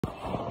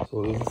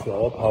So this is the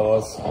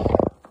Allpowers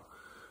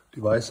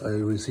device I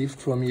received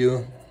from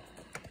you.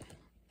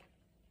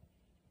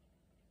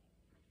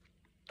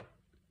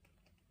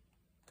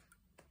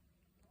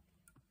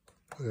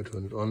 I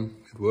turn it on,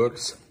 it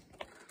works.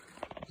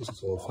 This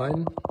is all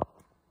fine.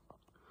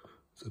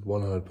 It's at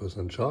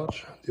 100%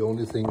 charge. The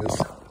only thing is,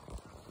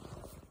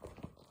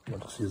 you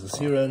want to see the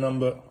serial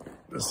number.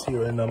 The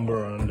serial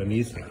number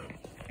underneath.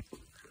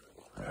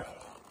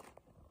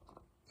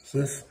 This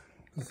is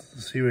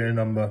the serial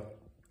number.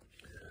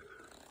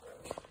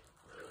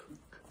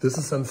 This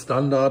is a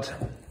standard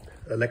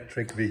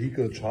electric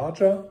vehicle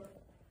charger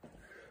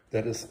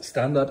that is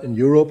standard in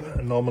Europe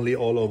and normally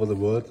all over the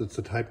world. It's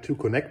a Type 2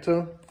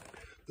 connector.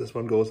 This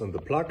one goes in the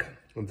plug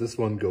and this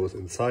one goes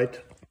inside.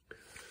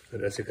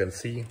 And as you can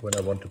see, when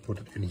I want to put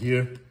it in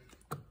here,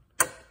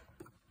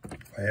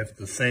 I have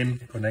the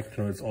same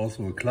connector. It's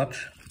also a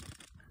clutch,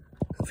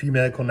 a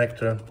female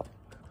connector.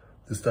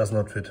 This does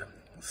not fit.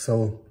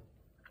 So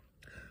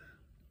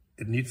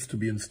it needs to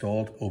be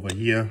installed over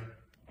here,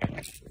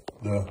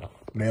 the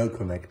male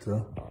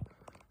connector,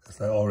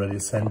 as I already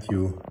sent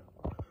you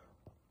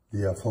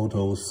via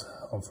photos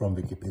from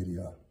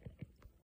Wikipedia.